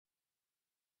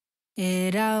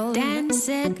It all dance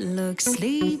it, look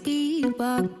sleepy,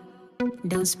 walk.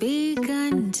 Don't speak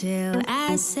until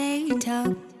I say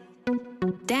talk.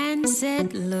 Dance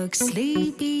it, look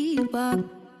sleepy, walk.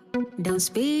 Don't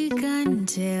speak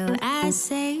until I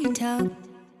say talk.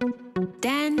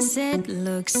 Dance it,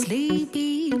 look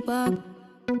sleepy, walk.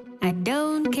 I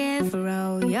don't care for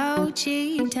all your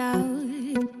cheap talk.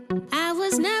 I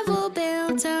was never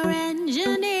built or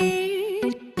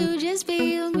engineered to just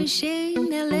be a machine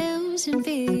that lives in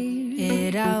fear.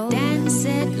 It all dance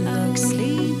it, look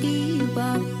sleepy,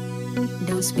 walk.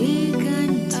 Don't speak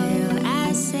until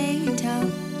I say talk.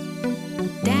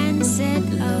 Dance it,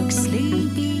 look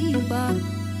sleepy, walk.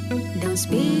 Don't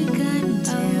speak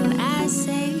until I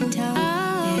say talk.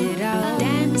 It all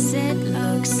dance it,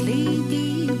 look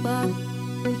sleepy, walk.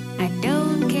 I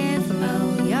don't care for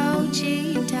all your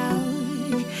cheap talk.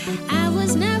 I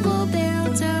was never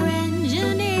built or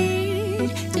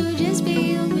engineered to just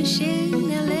be a machine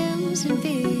that lives in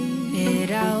fear.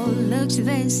 It all looks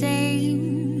the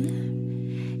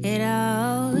same. It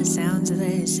all sounds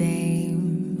the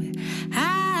same.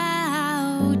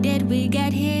 How did we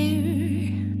get here?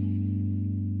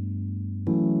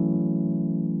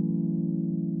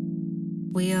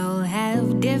 We all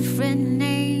have different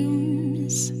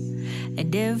names, a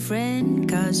different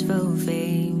cause for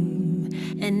fame,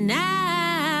 and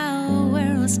now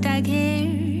we're all stuck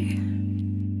here.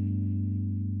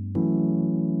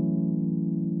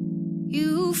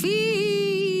 You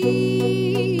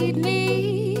feed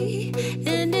me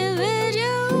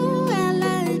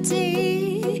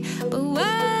individuality, but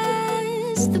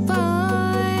what's the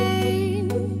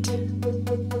point?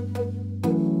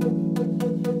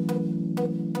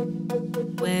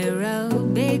 We're a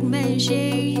big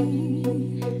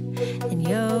machine, and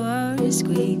you're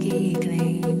squeaky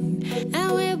clean,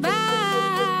 and we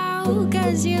bow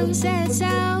 'cause you said so.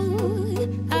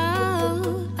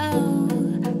 Oh, oh,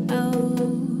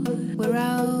 oh. We're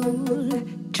all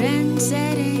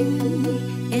trend-setting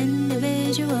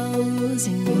individuals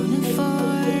in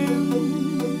uniform.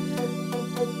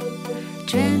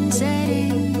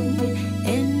 Trend-setting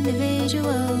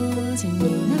individuals in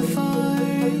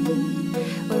uniform.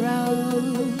 We're all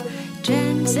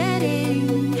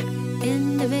trend-setting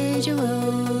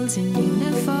individuals in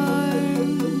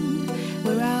uniform.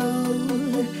 We're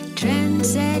all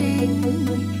trend-setting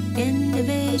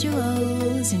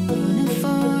individuals in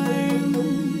uniform.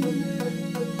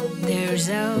 There's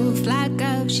a flock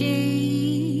of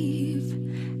sheep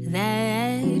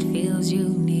that feels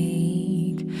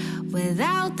unique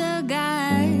without the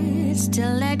guts to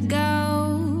let go.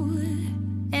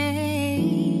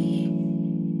 Hey.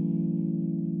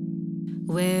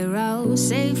 We're all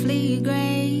safely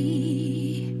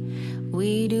gray.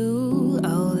 We do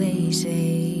all they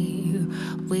say.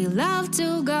 We love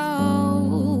to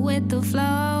go with the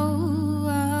flow.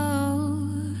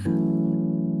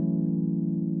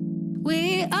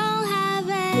 We all have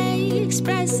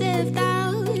expressive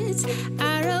thoughts.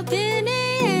 Our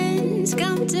opinions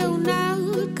come to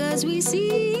naught 'cause we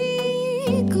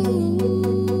see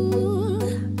cool.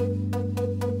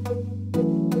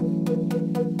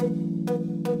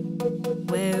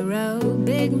 We're a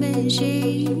big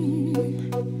machine.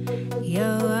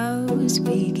 You're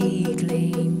squeaky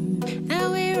clean,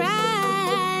 and we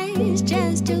rise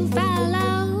just to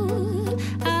follow.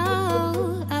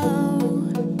 Oh, oh,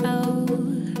 oh.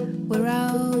 We're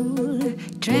all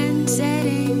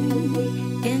trend-setting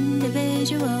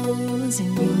individuals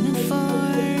in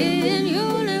uniform. In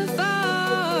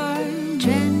uniform.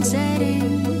 Trend-setting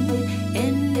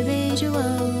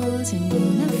individuals in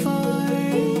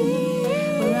uniform.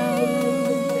 We're all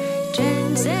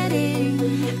trend-setting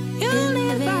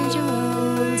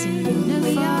individuals in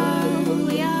uniform.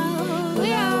 We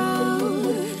all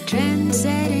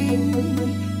trend-setting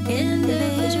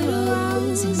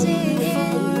individuals in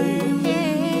uniform.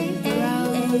 We're all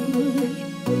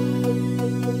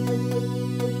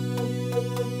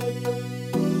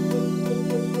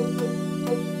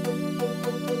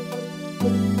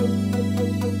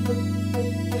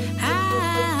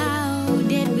how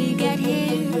did we get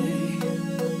here?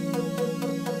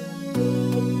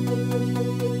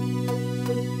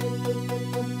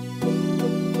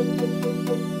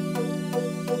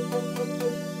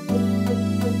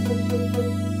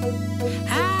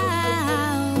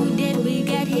 How did we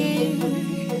get here?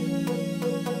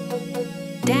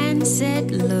 Dance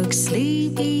it, look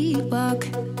sleepy, walk.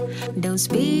 Don't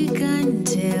speak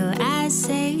until I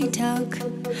say talk.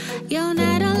 You're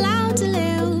not allowed to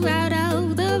live out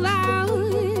of the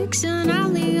box, and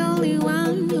I'm the only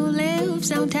one who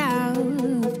lives on top.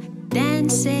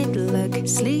 Dance it, look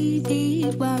sleepy,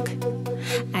 walk.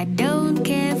 I don't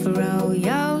care for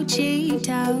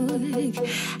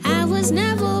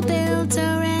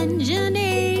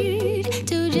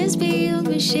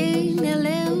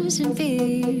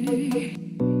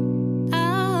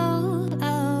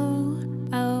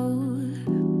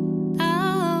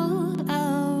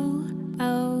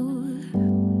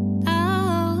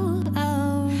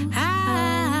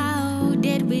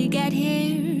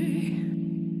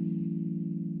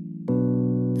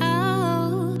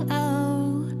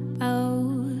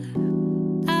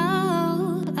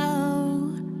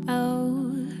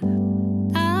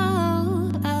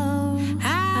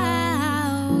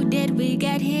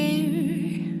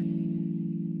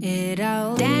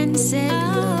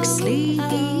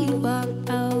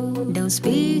Don't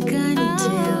speak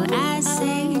until I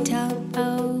say talk.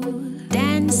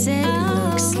 Dance it,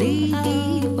 look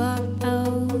sleepy, walk.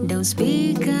 Don't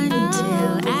speak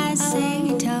until I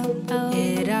say talk.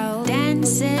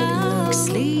 Dance it, look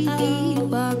sleepy,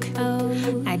 walk.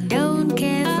 I don't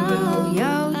care for all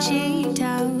your cheap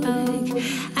talk.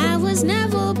 I was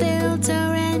never built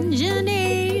or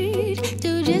engineered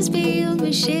to just be a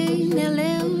machine that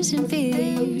lives in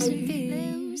fear.